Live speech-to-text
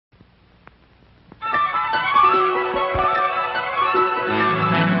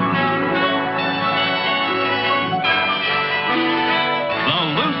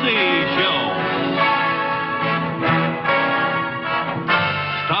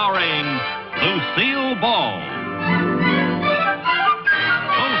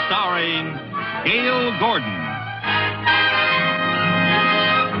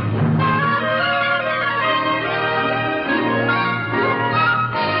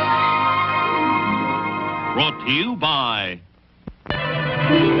Brought to you by...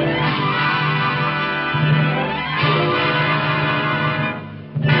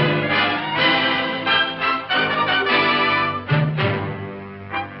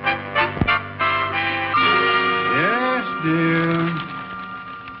 Yes, dear.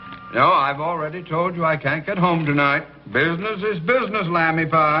 No, I've already told you I can't get home tonight. Business is business, Lammy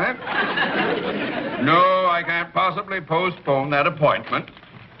Pie. No, I can't possibly postpone that appointment.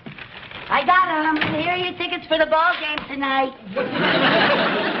 I got 'em. Here are your tickets for the ball game tonight.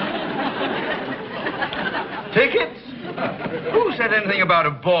 Tickets? Who said anything about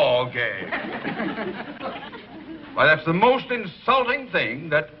a ball game? Why, that's the most insulting thing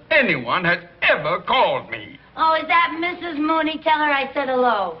that anyone has ever called me. Oh, is that Mrs. Mooney? Tell her I said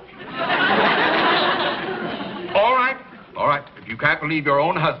hello. All right. All right. If you can't believe your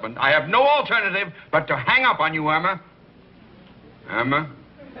own husband, I have no alternative but to hang up on you, Irma. Irma?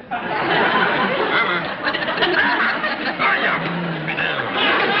 Irma?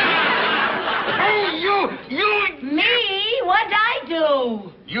 Hey, you... Me? What'd I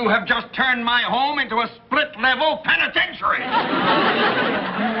do? You have just turned my home into a split-level penitentiary.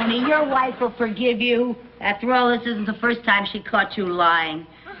 Mooney, your wife will forgive you. After all, this isn't the first time she caught you lying.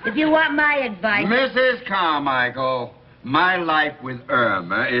 If you want my advice... Mrs. Carmichael, my life with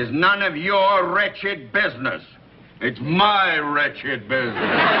Irma is none of your wretched business. It's my wretched business.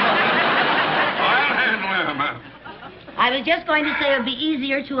 I'll handle Irma. I was just going to say it would be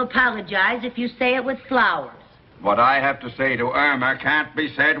easier to apologize if you say it with flowers. What I have to say to Irma can't be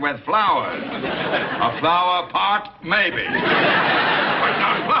said with flowers. A flower pot, maybe. But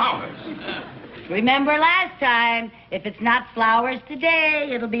not flowers. Remember last time, if it's not flowers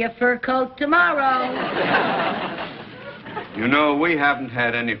today, it'll be a fur coat tomorrow. You know, we haven't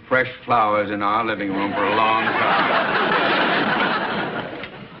had any fresh flowers in our living room for a long time.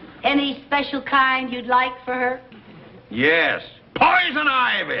 Any special kind you'd like for her? Yes, poison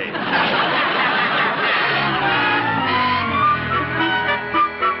ivy.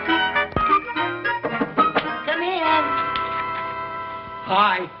 Come in.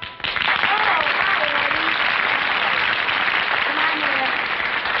 Hi.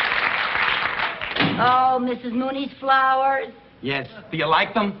 Oh, Mrs. Mooney's flowers. Yes. Do you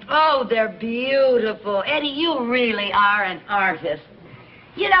like them? Oh, they're beautiful. Eddie, you really are an artist.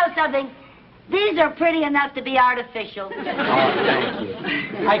 You know something? These are pretty enough to be artificial. Oh, thank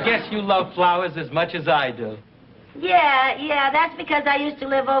you. I guess you love flowers as much as I do. Yeah, that's because I used to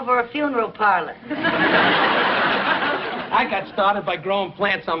live over a funeral parlor. I got started by growing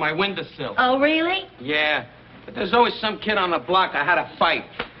plants on my windowsill. Oh, really? Yeah. But there's always some kid on the block I had to fight.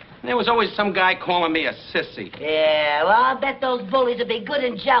 And there was always some guy calling me a sissy. Yeah, well, I'll bet those bullies would be good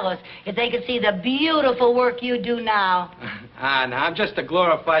and jealous if they could see the beautiful work you do now. No, I'm just a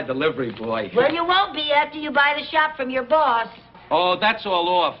glorified delivery boy. Well, you won't be after you buy the shop from your boss. Oh, that's all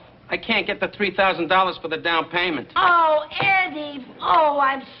off. I can't get the $3,000 for the down payment. Oh, Eddie. Oh,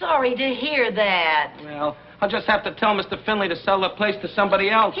 I'm sorry to hear that. Well, I'll just have to tell Mr. Finley to sell the place to somebody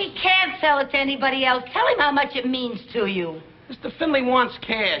else. He can't sell it to anybody else. Tell him how much it means to you. Mr. Finley wants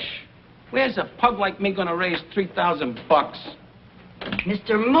cash. Where's a pug like me gonna raise $3,000?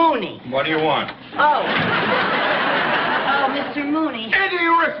 Mr. Mooney. What do you want? Oh, Mr. Mooney. Eddie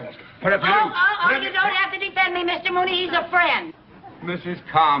Rickles. What have you You don't have to defend me, Mr. Mooney. He's a friend. Mrs.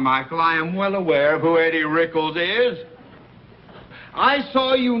 Carmichael, I am well aware of who Eddie Rickles is. I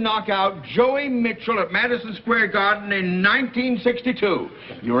saw you knock out Joey Mitchell at Madison Square Garden in 1962.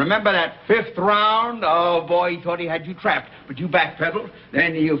 You remember that fifth round? Oh, boy, he thought he had you trapped, but you backpedaled.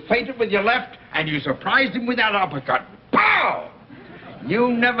 Then you feinted with your left, and you surprised him with that uppercut. Pow! You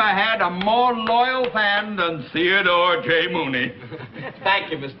never had a more loyal fan than Theodore J. Mooney.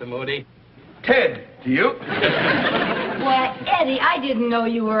 Thank you, Mr. Moody. Ted, to you. Why, Eddie, I didn't know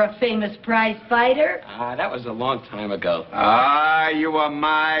you were a famous prize fighter. That was a long time ago. You were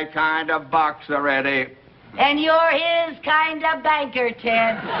my kind of boxer, Eddie. And you're his kind of banker,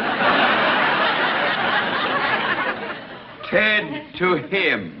 Ted. Ted to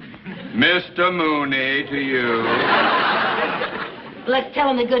him. Mr. Mooney to you. Let's tell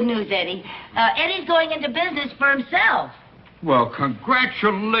him the good news, Eddie. Eddie's going into business for himself. Well,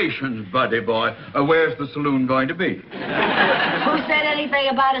 congratulations, buddy boy. Where's the saloon going to be? Who said anything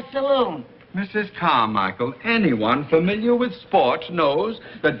about a saloon? Mrs. Carmichael, anyone familiar with sports knows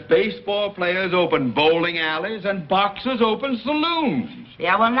that baseball players open bowling alleys and boxers open saloons.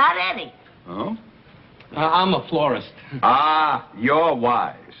 Yeah, well, not Eddie. Oh? I'm a florist. You're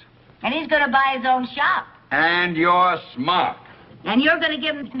wise. And he's going to buy his own shop. And you're smart. And you're going to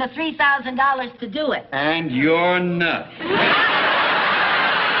give him the $3,000 to do it. And you're nuts.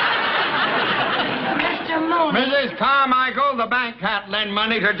 Mr. Mrs. Carmichael, the bank can't lend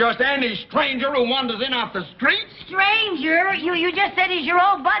money to just any stranger who wanders in off the street. Stranger? You just said he's your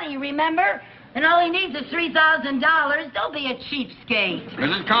old buddy, remember? And all he needs is $3,000. Don't be a cheapskate.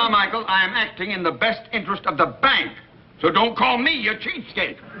 Mrs. Carmichael, I am acting in the best interest of the bank. So don't call me a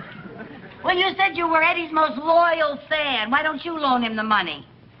cheapskate. Well, you said you were Eddie's most loyal fan. Why don't you loan him the money?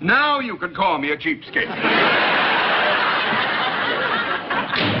 Now you can call me a cheapskate.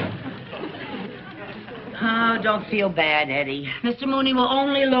 Oh, don't feel bad, Eddie. Mr. Mooney will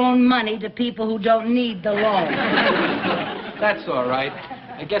only loan money to people who don't need the loan. That's all right.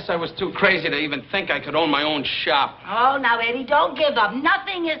 I guess I was too crazy to even think I could own my own shop. Oh, now, Eddie, don't give up.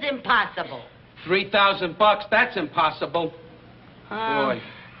 Nothing is impossible. $3,000, that's impossible. Boy,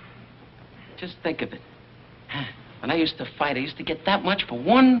 just think of it. When I used to fight, I used to get that much for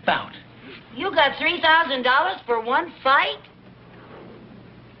one bout. You got $3,000 for one fight?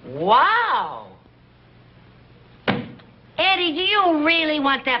 Wow. Eddie, do you really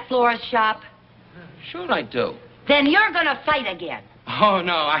want that florist shop? Sure I do. Then you're going to fight again. Oh,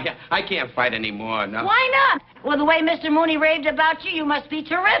 no, I can't fight anymore, no. Why not? Well, the way Mr. Mooney raved about you, you must be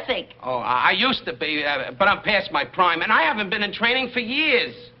terrific. Oh, I used to be, but I'm past my prime, and I haven't been in training for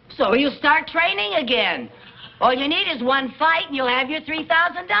years. So you start training again. All you need is one fight, and you'll have your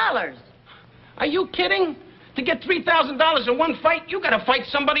 $3,000. Are you kidding? To get $3,000 in one fight, you gotta fight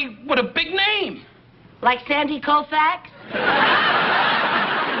somebody with a big name. Like Sandy Koufax?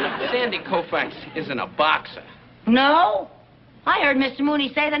 Sandy Koufax isn't a boxer. No? I heard Mr.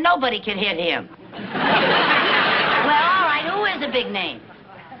 Mooney say that nobody can hit him. Well, all right, who is a big name?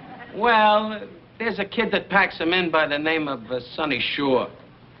 Well, there's a kid that packs him in by the name of Sonny Shore.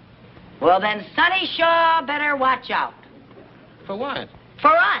 Well, then Sonny Shaw better watch out. For what?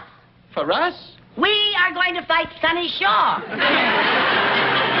 For us. For us? We are going to fight Sonny Shaw.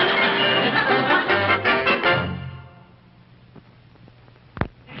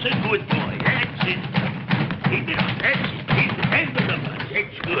 That's a good boy. That's it. Keep it up. That's it. Keep the hand of the bunch.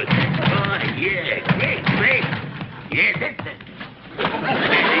 That's good. Oh, yeah. Great, great. Yeah, that's it.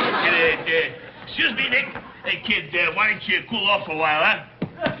 Excuse me, Nick. Hey, kid, why don't you cool off a while, huh?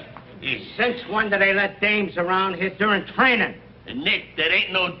 Since when do they let dames around here during training? Nick, that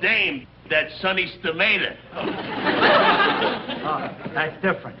ain't no dame. That's Sonny's tomato. Oh, that's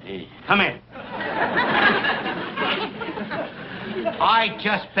different. Come in. I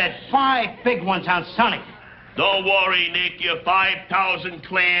just bet 5 big ones on Sonny. Don't worry, Nick. Your 5,000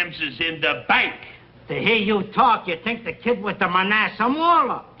 clams is in the bank. To hear you talk, you think the kid was the Manasseh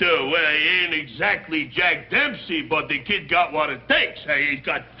Mauler. Well, he ain't exactly Jack Dempsey, but the kid got what it takes. He's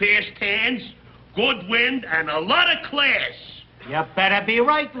got fast hands, good wind, and a lot of class. You better be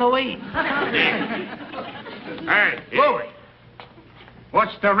right, Louis. Hey, Louis.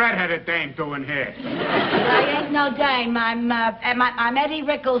 What's the red-headed dame doing here? I ain't no dame. I'm Eddie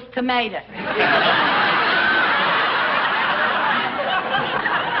Rickles' tomato.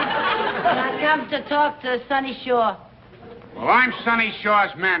 I come to talk to Sonny Shaw. Well, I'm Sonny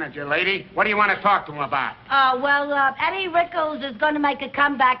Shaw's manager, lady. What do you want to talk to him about? Eddie Rickles is going to make a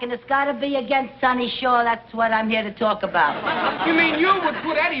comeback, and it's got to be against Sonny Shaw. That's what I'm here to talk about. You mean you would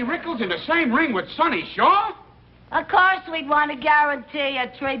put Eddie Rickles in the same ring with Sonny Shaw? Of course we'd want to guarantee you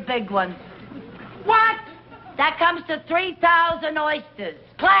 3 big ones. What? That comes to 3,000 oysters.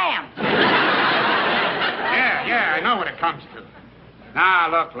 Clams. Yeah, I know what it comes to. Now,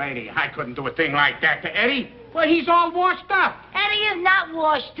 look, lady, I couldn't do a thing like that to Eddie. Well, he's all washed up. Eddie is not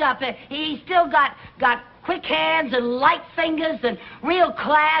washed up. He's still got quick hands and light fingers and real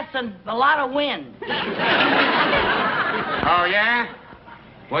class and a lot of wind. Oh, yeah?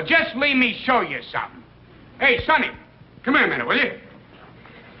 Well, just leave me show you something. Hey, Sonny, come here a minute, will you?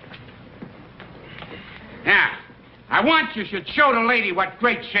 Now, I want you should show the lady what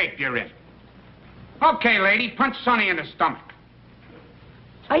great shape you're in. Okay, lady, punch Sonny in the stomach.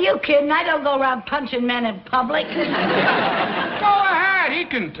 Are you kidding? I don't go around punching men in public. Go ahead, he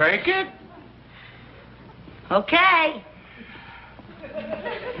can take it. Okay.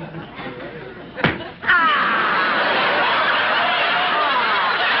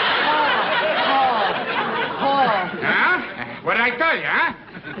 What did I tell you, huh?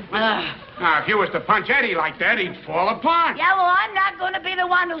 Now, if you was to punch Eddie like that, he'd fall apart. Yeah, well, I'm not going to be the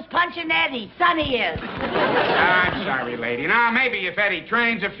one who's punching Eddie. Sonny is. I'm sorry, lady. Now, maybe if Eddie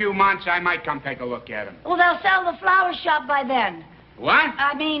trains a few months, I might come take a look at him. Well, they'll sell the flower shop by then. What?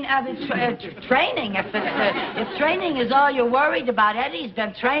 I mean, training. If training is all you're worried about, Eddie's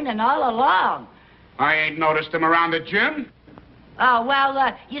been training all along. I ain't noticed him around the gym. Oh,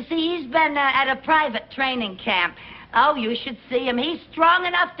 well, you see, he's been at a private training camp. Oh, you should see him. He's strong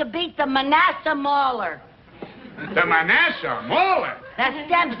enough to beat the Manasseh Mauler. The Manasseh Mullet. That's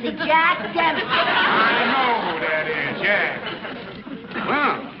Dempsey, Jack Dempsey. I know who that is, yeah.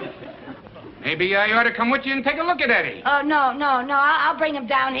 Well, maybe I ought to come with you and take a look at Eddie. Oh, no. I'll bring him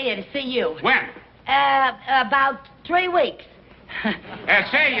down here to see you. When? About 3 weeks.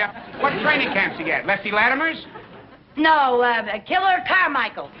 What training camps you get? Lefty Latimer's? No, Killer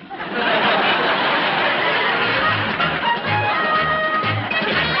Carmichael.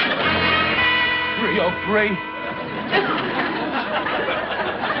 303.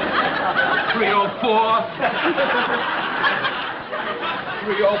 304.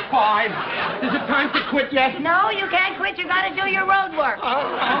 305. Is it time to quit yet? No, you can't quit. You gotta do your road work.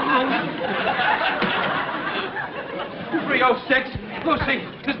 306. Lucy,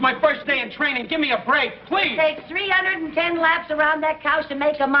 this is my first day in training. Give me a break, please. It takes 310 laps around that couch to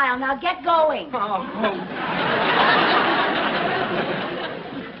make a mile. Now get going.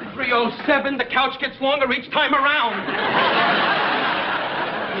 307. The couch gets longer each time around.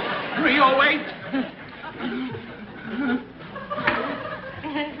 308.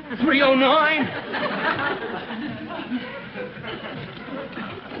 309.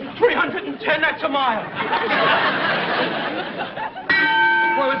 310. That's a mile.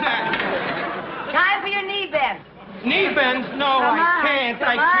 What was that? Time for your knee bend. Knee bends? No, Come I on, can't. come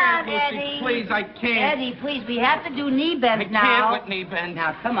I can't, on, Lucy. Eddie. Please, I can't. Eddie, please, we have to do knee bends I now. can't with knee bends.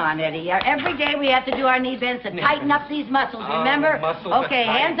 Now, come on, Eddie. Every day we have to do our knee bends to tighten up these muscles, remember? Muscles are Okay,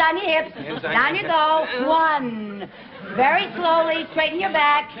 tight. hands on your hips. Hands on Down your you go. hips. 1. Very slowly, straighten your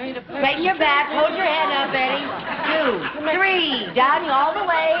back. Straighten your back. Hold your head up, Eddie. 2, 3. Down you all the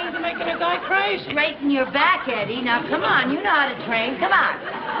way. You're making a guy crazy. Straighten your back, Eddie. Now, come on. You know how to train. Come on.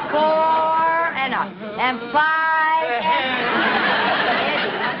 4 and up. And 5 and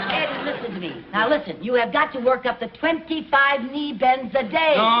Eddie, listen to me. Now, listen. You have got to work up to 25 knee bends a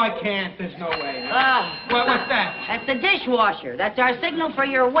day. No, I can't. There's no way. What's that? That's the dishwasher. That's our signal for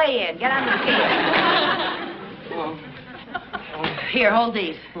your weigh-in. Get on the scale. Here, hold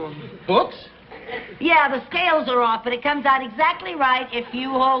these. Books? Yeah, the scales are off, but it comes out exactly right if you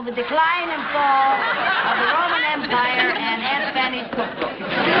hold the decline and fall of the Roman Empire and Aunt Fanny's cookbook.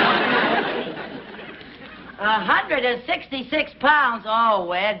 166 pounds.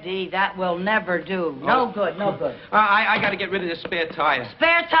 Oh, Eddie, that will never do. No good, no good. I got to get rid of this spare tire.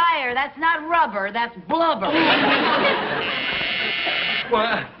 Spare tire. That's not rubber. That's blubber.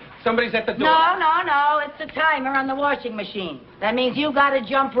 Well, somebody's at the door. No. It's the timer on the washing machine. That means you got a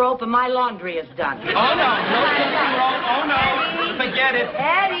jump rope and my laundry is done. Oh, no. No jumping rope. Oh, no. Forget it.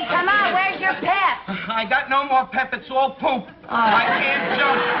 Eddie, come on. Where's your pep? I got no more pep. It's all poop. I can't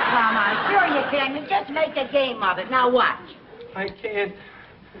jump. Come on. Sure you can. You just make a game of it. Now watch. I can't.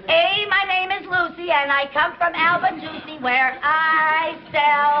 Hey, my name is Lucy, and I come from Albajuicy, where I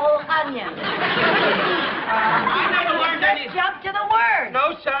sell onions. I never learned any... Just jump to the word.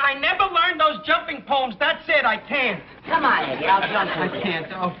 No, sir. I never learned those jumping poems. That's it. I can't. Come on, Eddie. I'll jump with you. I can't.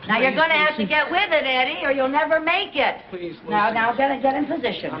 Oh, Now, you're please, going to have to Lucy. get with it, Eddie, or you'll never make it. Please, Lucy. Now, get in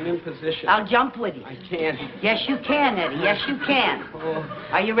position. I'm in position. I'll jump with you. I can't. Yes, you can, Eddie. Yes, you can. Oh,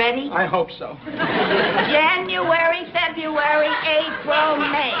 Are you ready? I hope so. January, February, April,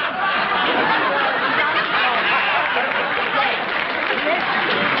 May. Listen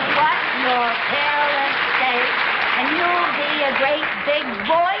to what your parents say, and you'll be a great big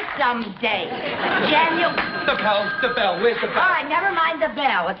boy someday. The bell. Where's the bell? All right, never mind the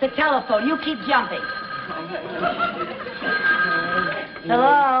bell. It's the telephone. You keep jumping.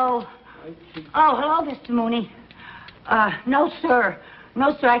 Hello? Oh, hello, Mr. Mooney. No, sir.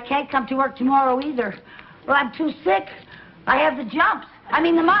 No, sir, I can't come to work tomorrow either. Well, I'm too sick. I have the jumps. I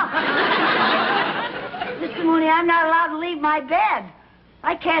mean the mumps. Mr. Mooney, I'm not allowed to leave my bed.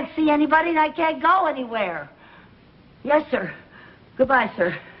 I can't see anybody and I can't go anywhere. Yes, sir. Goodbye,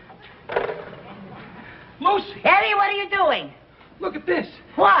 sir. Lucy, Eddie, what are you doing? look at this.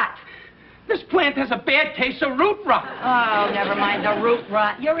 What? This plant has a bad case of root rot. Oh, never mind the root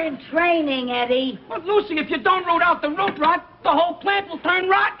rot. You're in training, Eddie. But, Lucy, if you don't root out the root rot, the whole plant will turn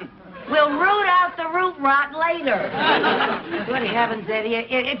rotten. We'll root out the root rot later. Good heavens, Eddie.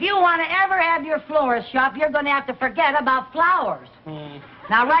 If you want to ever have your florist shop, you're going to have to forget about flowers.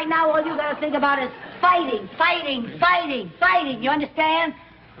 Now, right now, all you got to think about is fighting. You understand?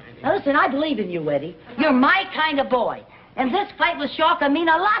 Now, listen, I believe in you, Eddie. You're my kind of boy. And this fight with Shaw can mean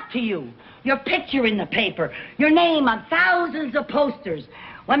a lot to you. Your picture in the paper, your name on thousands of posters.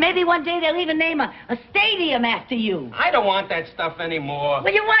 Well, maybe one day they'll even name a stadium after you. I don't want that stuff anymore.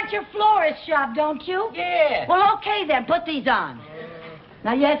 Well, you want your florist shop, don't you? Yeah. Well, okay then, put these on.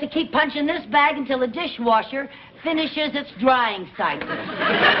 Now, you have to keep punching this bag until the dishwasher finishes its drying cycle.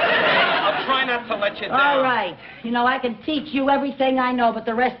 I'll try not to let you down. All right. You know, I can teach you everything I know, but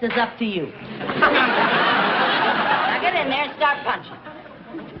the rest is up to you. Now get in there and start punching.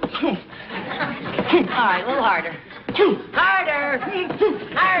 All right, a little harder. Harder.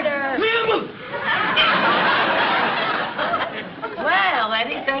 Harder. Well,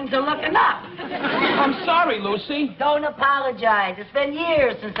 Eddie, things are looking up. I'm sorry, Lucy. Don't apologize. It's been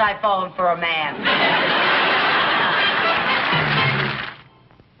years since I phoned for a man.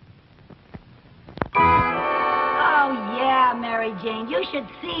 Oh, yeah, Mary Jane. You should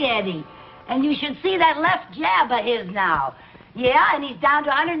see Eddie. And you should see that left jab of his now. Yeah, and he's down to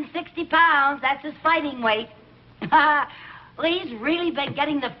 160 pounds. That's his fighting weight. Well, he's really been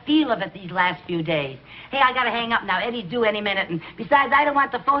getting the feel of it these last few days. Hey, I gotta hang up now. Eddie's due any minute. And besides, I don't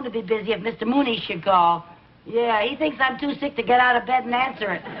want the phone to be busy if Mr. Mooney should call. Yeah, he thinks I'm too sick to get out of bed and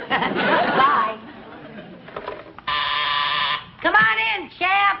answer it. Bye. Come on in,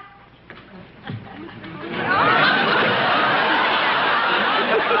 champ.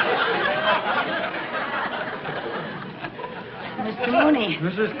 Mr. Mooney.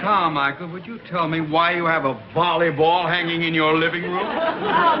 Mrs. Carmichael, would you tell me why you have a volleyball hanging in your living room? Oh,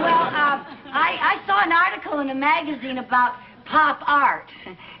 well, I saw an article in a magazine about pop art,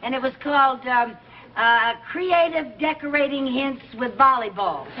 and it was called Creative Decorating Hints with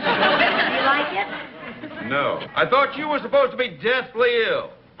Volleyball. Do you like it? No. I thought you were supposed to be deathly ill.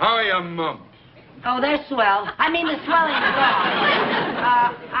 How are your mumps? Oh, they're swell. I mean, the swelling's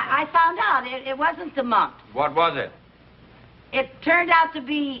gone. I found out it wasn't the mumps. What was it? It turned out to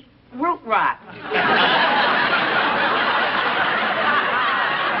be root rot.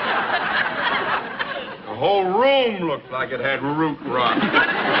 The whole room looked like it had root rot. Oh,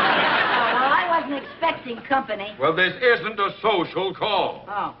 well, I wasn't expecting company. Well, this isn't a social call.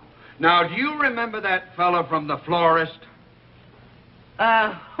 Oh. Now, do you remember that fellow from the florist?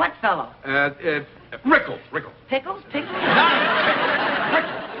 What fellow? Rickles. Pickles? Pickles?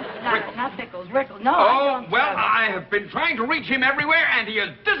 Not Pickles. Rickles. No, I Oh, don't, well, I have been trying to reach him everywhere, and he has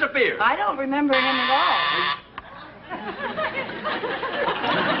disappeared. I don't remember him at all.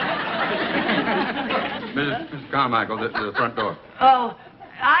 Mrs. Carmichael, the front door. Oh,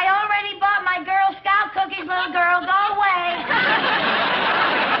 I already bought my Girl Scout cookies, little girl. Go away.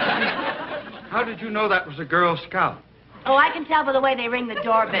 How did you know that was a Girl Scout? Oh, I can tell by the way they ring the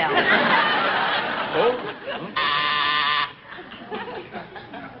doorbell. Oh?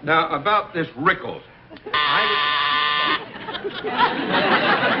 Now, about this Rickles. Go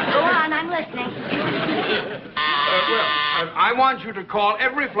on, I'm listening. I want you to call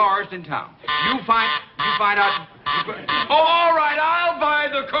every florist in town. You find out... Oh, all right, I'll buy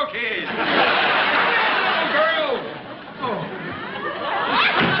the cookies. Girl. Oh.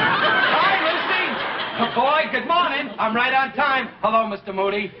 Hi, Lucy. Boy, good morning. I'm right on time. Hello, Mr.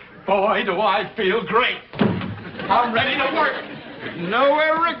 Mooney. Boy, do I feel great. I'm ready to work. Know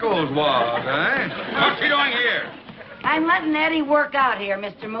where Rickles was, eh? What's he doing here? I'm letting Eddie work out here,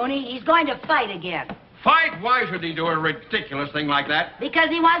 Mr. Mooney. He's going to fight again. Fight? Why should he do a ridiculous thing like that? Because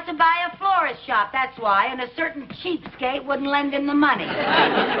he wants to buy a florist shop, that's why, and a certain cheapskate wouldn't lend him the money.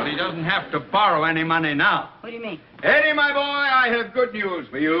 But he doesn't have to borrow any money now. What do you mean? Eddie, my boy, I have good news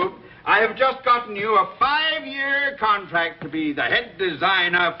for you. I have just gotten you a 5-year contract to be the head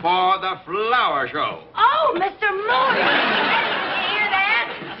designer for the flower show. Oh, Mr. Mooney! Eddie, did you hear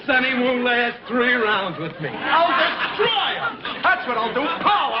that? Sonny won't last 3 rounds with me. I'll destroy him. That's what I'll do.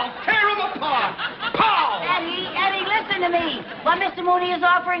 Pow! I'll tear him apart. Pow! Eddie, listen to me. What Mr. Mooney is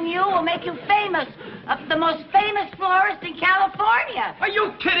offering you will make you famous. The most famous florist in California. Are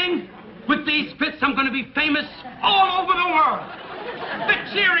you kidding? With these fits, I'm going to be famous all over the world. The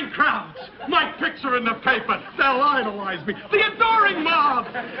cheering crowds. My picture in the paper. They'll idolize me. The adoring mob.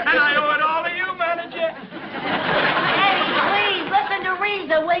 And I owe it all to you, manager. Eddie, please, listen to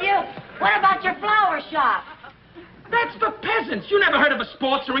reason, will you? What about your flower shop? That's for peasants. You never heard of a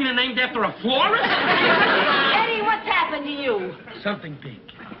sports arena named after a florist? Eddie, what's happened to you? Something big.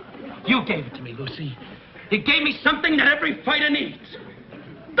 You gave it to me, Lucy. You gave me something that every fighter needs.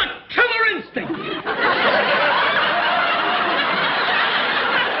 The killer instinct.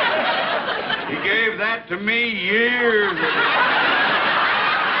 He gave that to me years ago.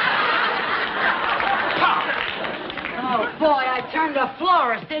 Oh, boy, I turned a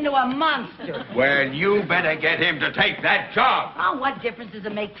florist into a monster. Well, you better get him to take that job. Oh, what difference does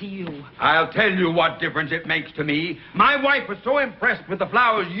it make to you? I'll tell you what difference it makes to me. My wife was so impressed with the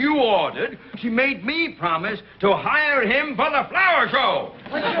flowers you ordered, she made me promise to hire him for the flower show.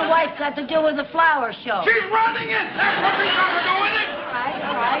 What's your wife got to do with the flower show? She's running it. That's what we got to do with it.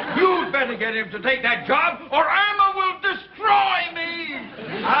 All right. You'd better get him to take that job, or Irma will destroy me.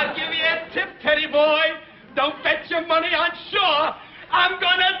 I'll give you a tip boy. Don't bet your money on shore. I'm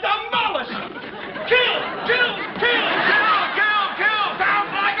gonna demolish him. Kill!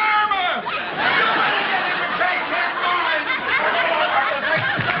 Sounds like Irma!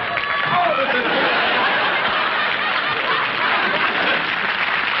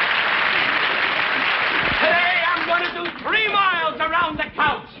 Today I'm gonna do 3 miles around the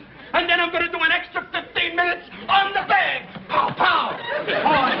couch. And then I'm gonna do an extra 15 minutes on the bed. Pow, pow. Boy,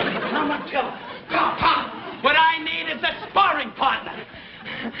 I'm a killer. Pow, pow. What I need is a sparring partner.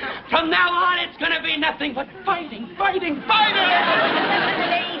 From now on, it's going to be nothing but fighting. Listen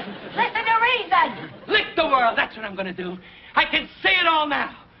to reason. Lick the world, that's what I'm going to do. I can see it all now.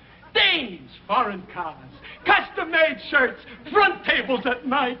 Dames, foreign cars, custom-made shirts, front tables at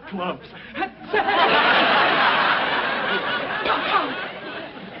nightclubs.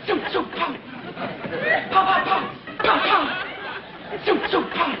 Zoom, zoom, pow. Pow, pow, pow. Pow, pow. Zoom, zoom,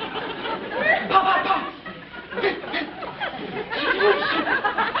 pow. Pow, pow, pow.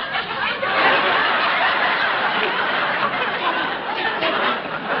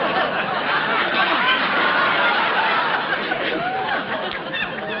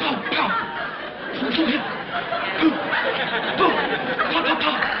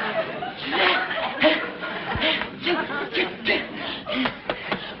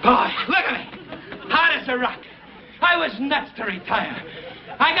 Boy, look at me. Hot as a rock. I was nuts to retire.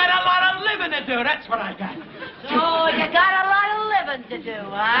 I got a lot of living to do. That's what I got. Oh, you got a lot of living to do,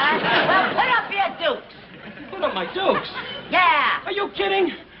 huh? Well, put up your dukes. Put up my dukes? Yeah. Are you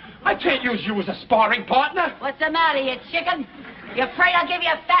kidding? I can't use you as a sparring partner. What's the matter, you chicken? You afraid I'll give you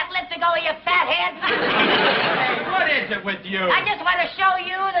a fat lip to go with your fat head? Hey, what is it with you? I just want to show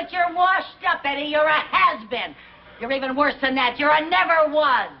you that you're washed up, Eddie. You're a has-been. You're even worse than that. You're a never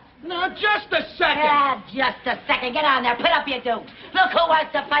was. No, just a second. Yeah, just a second. Get on there. Put up your dukes. Look who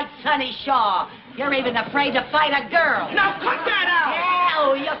wants to fight Sonny Shaw. You're even afraid to fight a girl. Now cut that out. Yeah,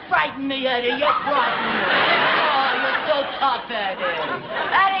 oh, you frightened me, Eddie. You frightened me. Oh, you're so tough, Eddie.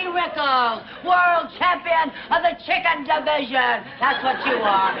 Eddie Rickles, world champion of the chicken division. That's what you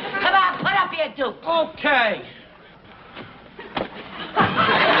are. Come on, put up your dukes. Okay.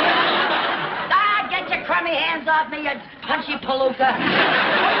 Get your crummy hands off me, you punchy palooka.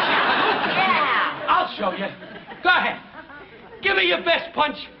 Yeah. I'll show you. Go ahead. Give me your best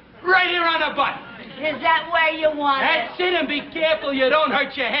punch right here on the butt. Is that where you want That's it, and be careful you don't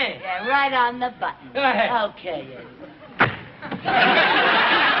hurt your hand. Yeah, right on the button. Go ahead. Okay.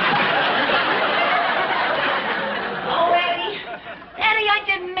 Oh, Eddie. Eddie, I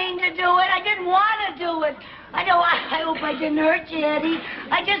didn't mean to do it. I didn't want to do it. I hope I didn't hurt you, Eddie.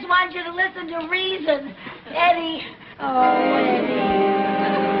 I just want you to listen to reason. Eddie. Oh,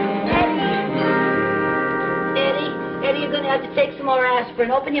 Eddie, you're going to have to take some more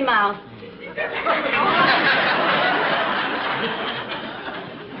aspirin. Open your mouth.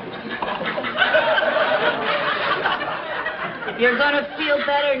 You're going to feel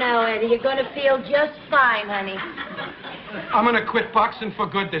better now, Eddie. You're going to feel just fine, honey. I'm going to quit boxing for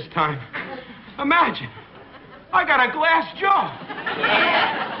good this time. Imagine. I got a glass jaw.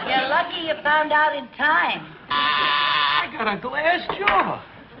 Yeah, you're lucky you found out in time. I got a glass jaw.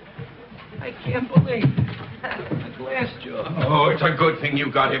 I can't believe it. A glass jaw. Oh, it's a good thing you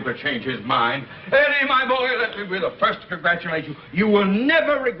got him to change his mind. Eddie, my boy, let me be the first to congratulate you. You will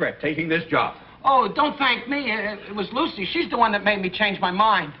never regret taking this job. Oh, don't thank me. It was Lucy. She's the one that made me change my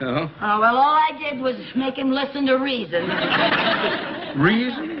mind. Uh-huh. Oh, well, all I did was make him listen to reason.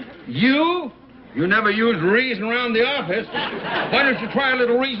 Reason? You? You never used reason around the office. Why don't you try a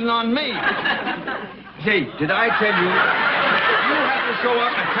little reason on me? Say, did I tell you, you have to show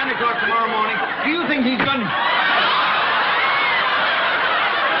up at 10 o'clock tomorrow morning? Do you think he's going to...